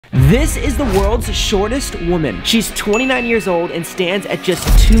This is the world's shortest woman. She's 29 years old and stands at just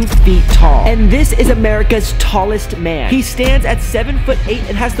 2 feet tall. And this is America's tallest man. He stands at 7'8"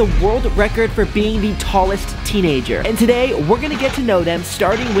 and has the world record for being the tallest teenager. And today, we're gonna get to know them,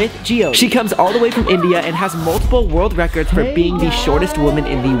 starting with Jyoti. She comes all the way from India and has multiple world records for being the shortest woman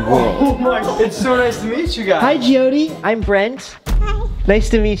in the world. Oh my, it's so nice to meet you guys. Hi Jyoti, I'm Brent. Hi. Nice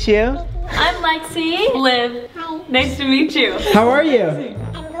to meet you. I'm Lexi. Liv. Hi. Nice to meet you. How are you?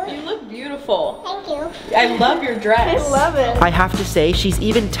 You look beautiful. Thank you. I love your dress. I love it. I have to say, she's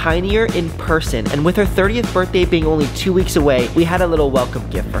even tinier in person, and with her 30th birthday being only 2 weeks away, we had a little welcome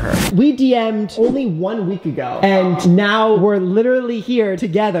gift for her. We DM'd only 1 week ago, and now we're literally here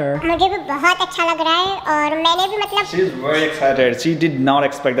together. She's very excited. She did not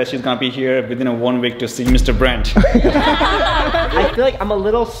expect that she's gonna be here within 1 week to see Mr. Brent. I feel like I'm a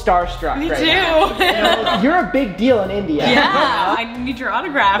little starstruck Me right too. now. You're a big deal in India. Yeah, I need your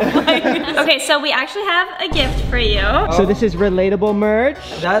autograph. Okay, so we actually have a gift for you. So this is relatable merch.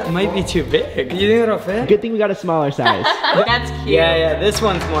 That might be too big. You think it'll fit? Good thing we got a smaller size. That's cute. Yeah, this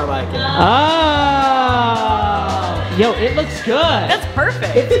one's more like it. Oh! Yo, it looks good. That's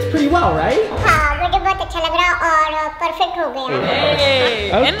perfect. It fits pretty well, right?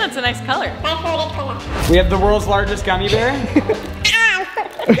 Hey, Okay. and that's a nice color. My favorite color. We have the world's largest gummy bear.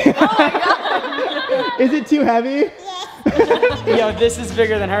 Is it too heavy? Yes. Yo, this is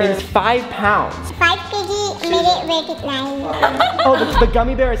bigger than hers. It's 5 pounds. 5 kg, मेरे weight is 9. Oh, the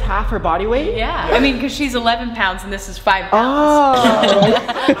gummy bear is half her body weight? Yeah, I mean, because she's 11 pounds and this is 5 pounds.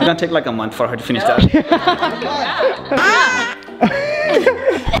 Oh. It's gonna take like a month for her to finish that.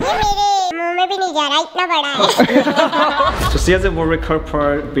 So she has a world record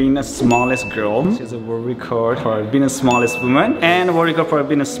for being the smallest girl. She has a world record for being the smallest woman, and a world record for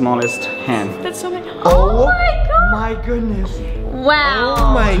being the smallest hand. That's so many. Oh my god. my goodness. Wow.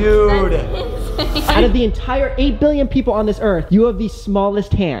 Oh my Dude. Out of the entire 8 billion people on this earth, you have the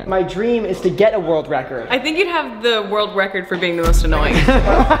smallest hand. My dream is to get a world record. I think you'd have the world record for being the most annoying.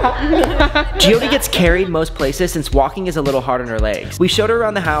 Jyoti gets carried most places since walking is a little hard on her legs. We showed her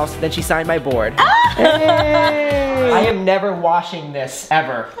around the house, then she signed my board. Hey! I am never washing this,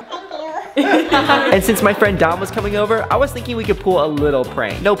 ever. And since my friend Dom was coming over, I was thinking we could pull a little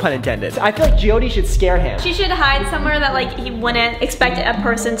prank. No pun intended. I feel like Jyoti should scare him. She should hide somewhere that like he wouldn't expect a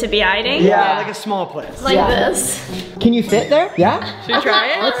person to be hiding. Yeah, like a small place. Like this. Can you fit there? Yeah? Should we try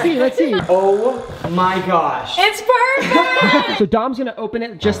it? Let's see, let's see. Oh my gosh. It's perfect! So Dom's gonna open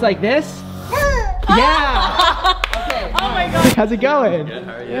it just like this. Yeah! Oh my god. How's it going? Good,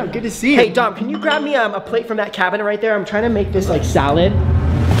 how are you? Yeah, good to see you. Hey Dom, can you grab me a plate from that cabinet right there? I'm trying to make this like salad.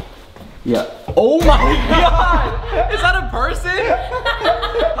 Yeah. Oh my god! Is that a person?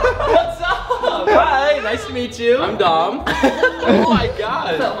 What's up? Hi, nice to meet you. I'm Dom. Oh my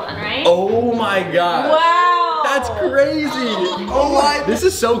god. Put one, right? Oh my god. Wow. That's crazy. Oh my, this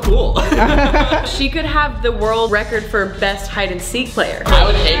is so cool. She could have the world record for best hide and seek player. I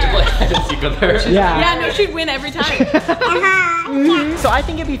would hate to play hide and seek with her. Yeah. Yeah, no, she'd win every time. So I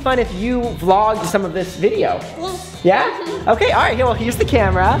think it'd be fun if you vlogged some of this video. Yeah? Okay, all right, well, here's the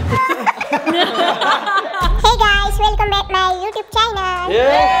camera. Hey guys, welcome back to my YouTube channel.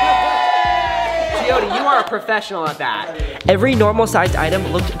 Jyoti, you are a professional at that. Every normal sized item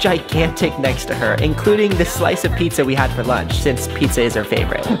looked gigantic next to her, including the slice of pizza we had for lunch, since pizza is her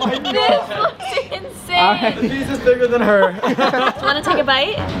favorite. This looks insane. The pizza's bigger than her. Wanna take a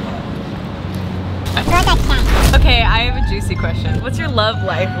bite? Okay, I have a juicy question. What's your love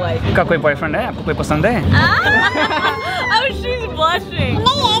life like? आपका कोई boyfriend है? आपको कोई पसंद है? Oh, she's blushing.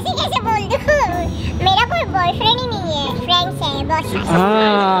 नहीं ऐसे कैसे बोल दूँ? मेरा कोई बॉयफ्रेंड ही नहीं है, फ्रेंड्स हैं बहुत सारे।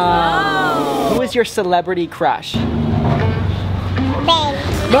 Oh. Who is your celebrity crush? Ben.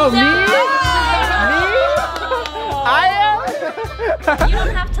 No, me? I am? You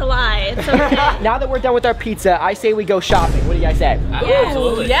don't have to lie. It's okay. Now that we're done with our pizza, I say we go shopping. What do you guys say?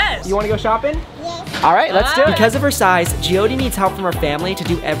 Absolutely. Yes. You want to go shopping? Yes. All right, let's do it. Alright. Because of her size, Jyoti needs help from her family to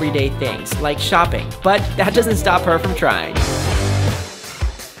do everyday things, like shopping. But that doesn't stop her from trying.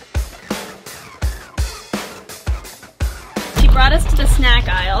 She brought us to the snack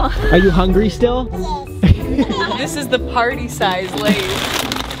aisle. Are you hungry still? Yes. This is the party size Lay's.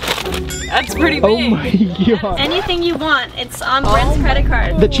 That's pretty big. Oh my god. Anything you want, it's on Brent's credit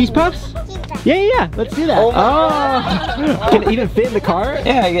card. The cheese puffs? Yeah, let's do that. Oh. Can it even fit in the car?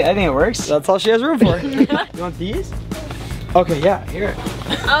 Yeah, I think it works. That's all she has room for. You want these? Okay, yeah, here.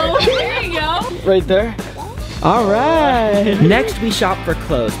 Oh, there you go. Right there. All right. Next, we shopped for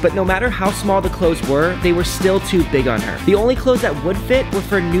clothes, but no matter how small the clothes were, they were still too big on her. The only clothes that would fit were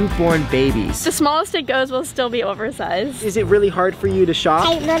for newborn babies. The smallest it goes will still be oversized. Is it really hard for you to shop?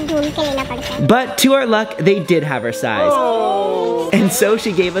 Oh But to our luck, they did have her size. Oh. And so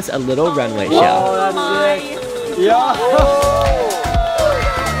she gave us a little runway show. Oh, that's sick. Yeah.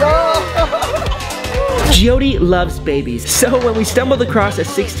 Jyoti loves babies, so when we stumbled across a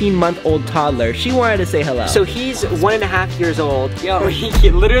 16-month-old toddler, she wanted to say hello. So he's 1.5 years old. Yo, he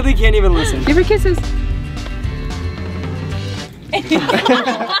literally can't even listen. Give her kisses.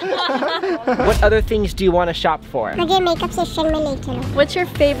 What other things do you want to shop for? makeup session में ले चलो. What's your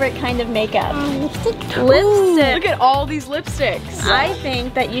favorite kind of makeup? Lipstick. Lipstick. Look at all these lipsticks. I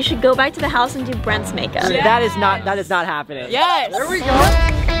think that you should go back to the house and do Brent's makeup. Yeah. That is not happening. Yes. There we go.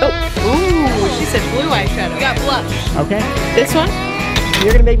 Ooh, she said blue eyeshadow. We got blush. Okay. This one?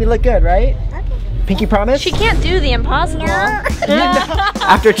 You're gonna make me look good, right? Pinky promise? She can't do the impossible.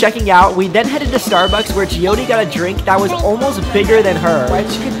 After checking out, we then headed to Starbucks where Jyoti got a drink that was almost bigger than her. Why'd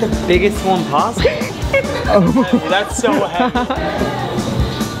you get the biggest one possible? That's so heavy.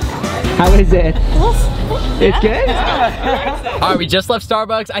 How is it? It's good? Alright, we just left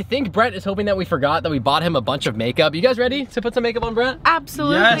Starbucks. I think Brent is hoping that we forgot that we bought him a bunch of makeup. You guys ready to put some makeup on Brent?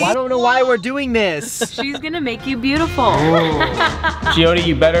 Absolutely. Yes. I don't know why we're doing this. She's gonna make you beautiful. Jyoti,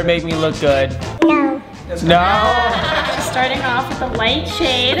 you better make me look good. No. No. Starting off with a light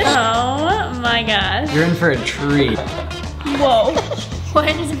shade. Oh my gosh. You're in for a treat. Whoa.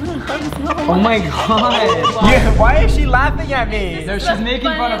 Why does it look so Oh my god. Yeah, why is she laughing at me? No, she's making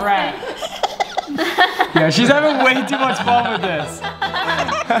fun of Brent. Yeah, she's having way too much fun with this.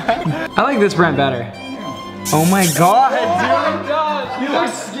 I like this Brent better. Oh my god, dude. You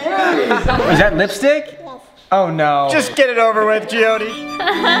look scary. Is that lipstick? Yes. Oh no. Just get it over with, Jyoti.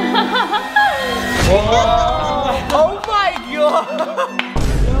 Oh my god.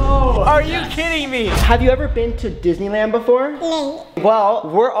 No. Are you kidding me? Have you ever been to Disneyland before? No. Well,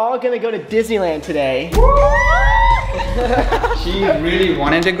 we're all gonna go to Disneyland today. She really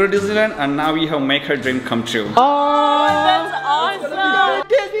wanted to go to Disneyland, and now we have made her dream come true. Oh, That's awesome.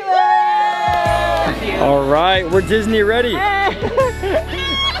 Disneyland! All right, we're Disney ready.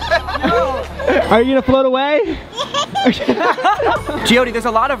 Are you gonna float away? Jyoti, there's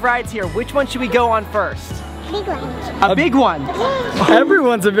a lot of rides here. Which one should we go on first? Big one. A big one.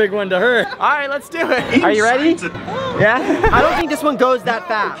 Everyone's a big one to her. All right, let's do it. Are you ready? Yeah? I don't think this one goes that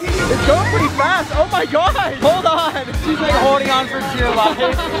fast. It's going pretty fast. Oh my god. Hold on. She's like holding on for dear life.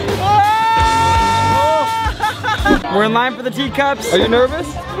 We're in line for the teacups. Are you nervous?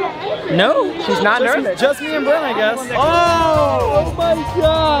 No? She's not nervous. Just me and Brent, I guess. Oh my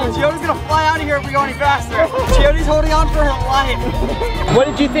god. Jyoti's gonna fly out of here if we go any faster. Jyoti's holding on for her life. What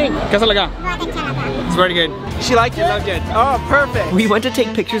did you think? कैसा लगा? It's very good. She liked it? Loved it. Oh, perfect. We went to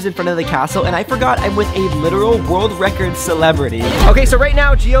take pictures in front of the castle, and I forgot I'm with a literal world record celebrity. Okay, so right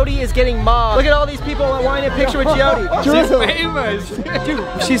now, Jyoti is getting mobbed. Look at all these people wanting a picture with Jyoti. She's famous. Dude,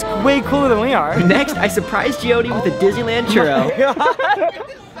 she's way cooler than we are. Next, I surprised Jyoti with a Disneyland churro.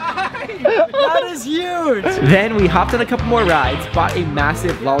 That is huge. Then we hopped on a couple more rides, bought a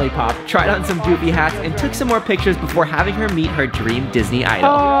massive lollipop, tried on some goofy hats, and took some more pictures before having her meet her dream Disney idol.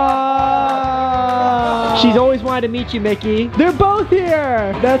 She's always wanted to meet you, Mickey. They're both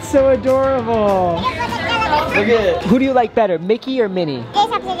here. That's so adorable. Look at it. Who do you like better, Mickey or Minnie?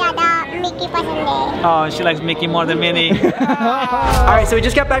 सबसे ज़्यादा Mickey पसंद है. Oh, she likes Mickey more than Minnie. All right, so we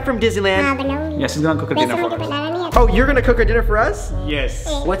just got back from Disneyland. हाँ बनाऊंगी. Yeah, she's gonna cook a dinner वैसे for मुझे us. बनाना नहीं आता. Oh, you're gonna cook our dinner for us? Yes.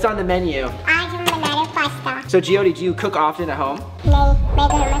 What's on the menu? आज हम बना रहे pasta. So Jyoti, do you cook often at home? नहीं, मैं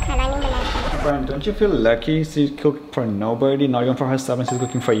घर में खाना नहीं बनाती. Brian, don't you feel lucky she cooked for nobody, not even for herself, and she's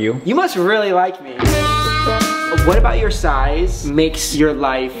cooking for you? You must really like me. What about your size makes your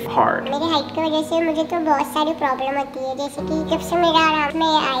life hard? मेरे height की वजह से मुझे तो बहुत सारी problem होती है, जैसे कि जब से मेरा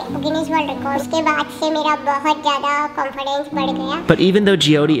में आई गिनीज वर्ल्ड रिकॉर्ड, उसके बाद से मेरा बहुत ज़्यादा कॉन्फिडेंस बढ़ गया. But even though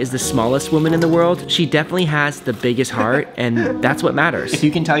Jyoti is the smallest woman in the world, she definitely has the biggest heart, and that's what matters. If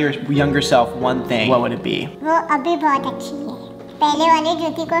you can tell your younger self one thing, what would it be? वो अभी बहुत अच्छी है. पहले वाली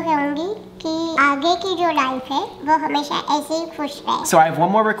ज्योति को कहूँगी कि आगे की जो लाइफ है वो हमेशा ऐसे ही खुश रहे. So I have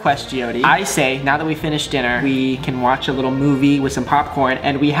one more request, Jyoti. I say, now that we finished dinner, we can watch a little movie with some popcorn,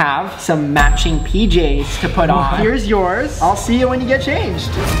 and we have some matching PJs to put on. Here's yours. I'll see you when you get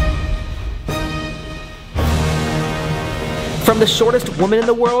changed. From the shortest woman in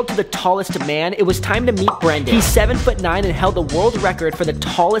the world to the tallest man, it was time to meet Brendan. He's 7'9" and held the world record for the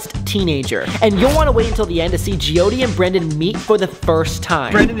tallest teenager. And you'll want to wait until the end to see Giodi and Brendan meet for the first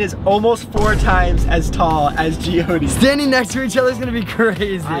time. Brendan is almost 4 times as tall as Giodi. Standing next to each other is gonna be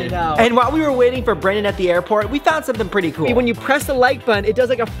crazy. I know. And while we were waiting for Brendan at the airport, we found something pretty cool. When you press the like button, it does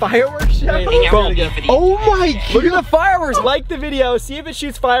like a fireworks show. Oh my God. Look at the fireworks. Like the video, see if it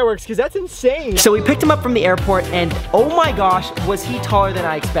shoots fireworks, because that's insane. So we picked him up from the airport, and oh my gosh, was he taller than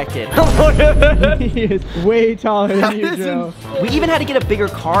I expected. He is way taller than you, Joe. We even had to get a bigger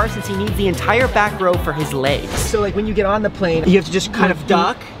car since he needs the entire back row for his legs. So like when you get on the plane, you have to just kind of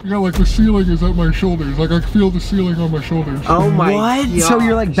duck. Yeah, like the ceiling is at my shoulders. Like I can feel the ceiling on my shoulders. Oh my God. So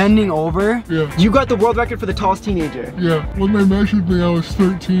you're like bending over? Yeah. You got the world record for the tallest teenager. Yeah. When they measured me, I was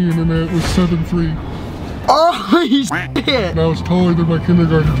 13 and it was 7'3". Holy shit. And I was taller than my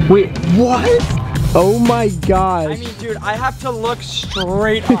kindergarten teacher. Wait, what? Oh my gosh. I mean, dude, I have to look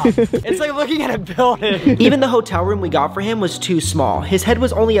straight up. It's like looking at a building. Even the hotel room we got for him was too small. His head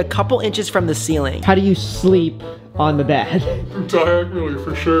was only a couple inches from the ceiling. How do you sleep on the bed? Diagonally,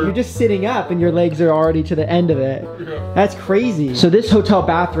 for sure. You're just sitting up and your legs are already to the end of it. Yeah. That's crazy. So this hotel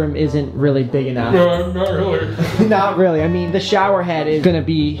bathroom isn't really big enough. No, not really. Not really. I mean, the shower head is gonna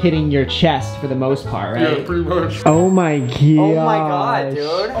be hitting your chest for the most part, right? Yeah, pretty much. Oh my gosh. Oh my God,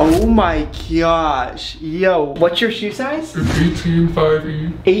 dude. Oh my gosh. Yo, what's your shoe size? It's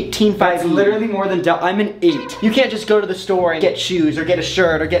 18.5E. 18.5. That's literally more than double. I'm an 8. You can't just go to the store and get shoes or get a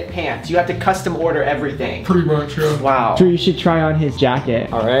shirt or get pants. You have to custom order everything. Pretty much, yeah. Wow. Drew, you should try on his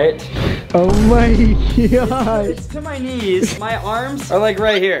jacket. All right. Oh my gosh. It's to my knees. My arms are like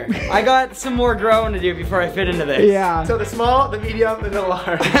right here. I got some more growing to do before I fit into this. Yeah. So the small, the medium, and the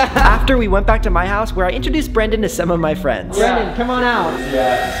large. After we went back to my house where I introduced Brendan to some of my friends. Brendan, come on out.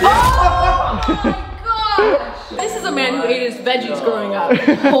 Oh my gosh! This is a man who ate his veggies growing up.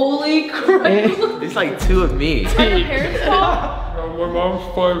 Holy crap! It's like 2 of me. Are your parents tall? My mom's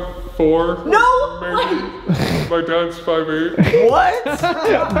 5'4". No! Maybe. My dad's 5'8". What?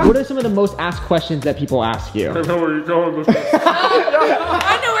 What are some of the most asked questions that people ask you? I know where you're going with this.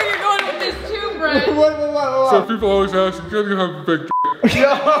 I know where you're going with this too, Brett. So people always ask, can you have a big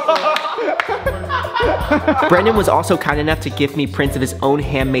Brendan was also kind enough to give me prints of his own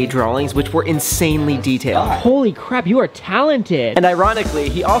handmade drawings, which were insanely detailed. Holy crap, you are talented. And ironically,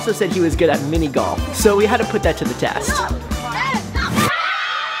 he also said he was good at mini golf, so we had to put that to the test.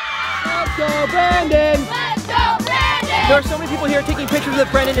 Let's go, Brendan! Let's go, Brandon! There are so many people here taking pictures with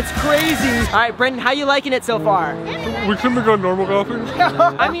Brendan, it's crazy. All right, Brendan, how you liking it so far? We couldn't have gone normal golfing.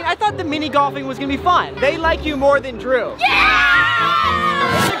 I mean, I thought the mini golfing was gonna be fun. They like you more than Drew.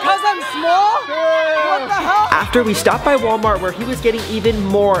 Yeah! Because I'm small? What the hell? After we stopped by Walmart where he was getting even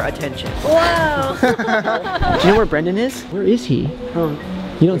more attention. Wow. Do you know where Brendan is? Where is he? Oh.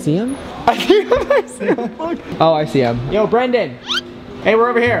 You don't see him? Oh, I see him. Yo, Brendan. Hey, we're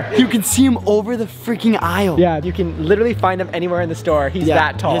over here. You can see him over the freaking aisle. Yeah. You can literally find him anywhere in the store. He's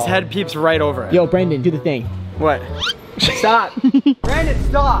that tall. His head peeps right over it. Yo, Brendan, do the thing. What? Stop. Brandon,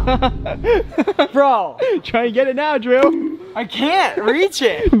 stop. Bro. Try and get it now, Drew. I can't reach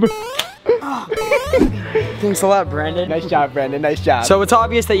it. Thanks a lot, Brandon. Nice job, Brendan. Nice job. So it's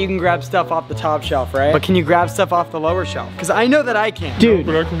obvious that you can grab stuff off the top shelf, right? But can you grab stuff off the lower shelf? Because I know that I can. Dude.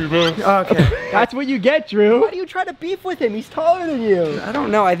 But I can be back. Okay. That's what you get, Drew. Why do you try to beef with him? He's taller than you. I don't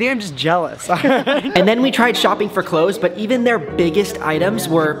know. I think I'm just jealous. And then we tried shopping for clothes, but even their biggest items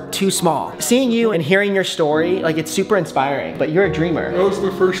were too small. Seeing you and hearing your story, like, it's super inspiring, but you're a dreamer. That was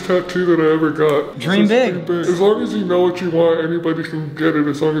the first tattoo that I ever got. Dream big. As long as you know what you want, anybody can get it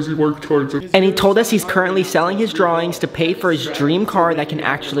as long as you work towards it. And he told us he's currently selling his drawings to pay for his dream car that can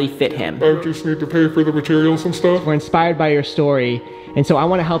actually fit him. I just need to pay for the materials and stuff. We're inspired by your story, and so I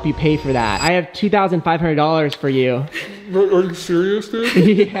want to help you pay for that. I have $2,500 for you. Are you serious,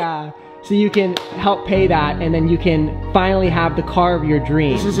 dude? Yeah. So you can help pay that, and then you can finally have the car of your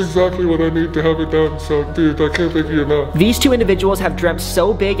dreams. This is exactly what I need to have it done, so dude, I can't thank you enough. These two individuals have dreamt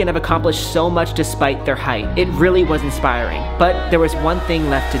so big and have accomplished so much despite their height. It really was inspiring, but there was one thing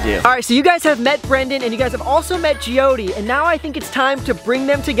left to do. All right, so you guys have met Brendan, and you guys have also met Giodi, and now I think it's time to bring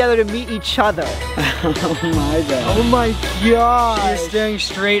them together to meet each other. Oh my god. Oh my god. He's staring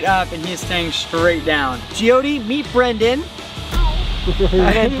straight up and he's staring straight down. Giodi, meet Brendan.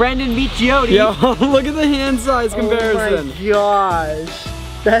 And then Brendan, meet Giodi. Yo, look at the hand size comparison. Oh my gosh.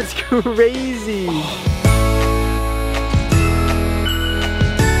 That's crazy.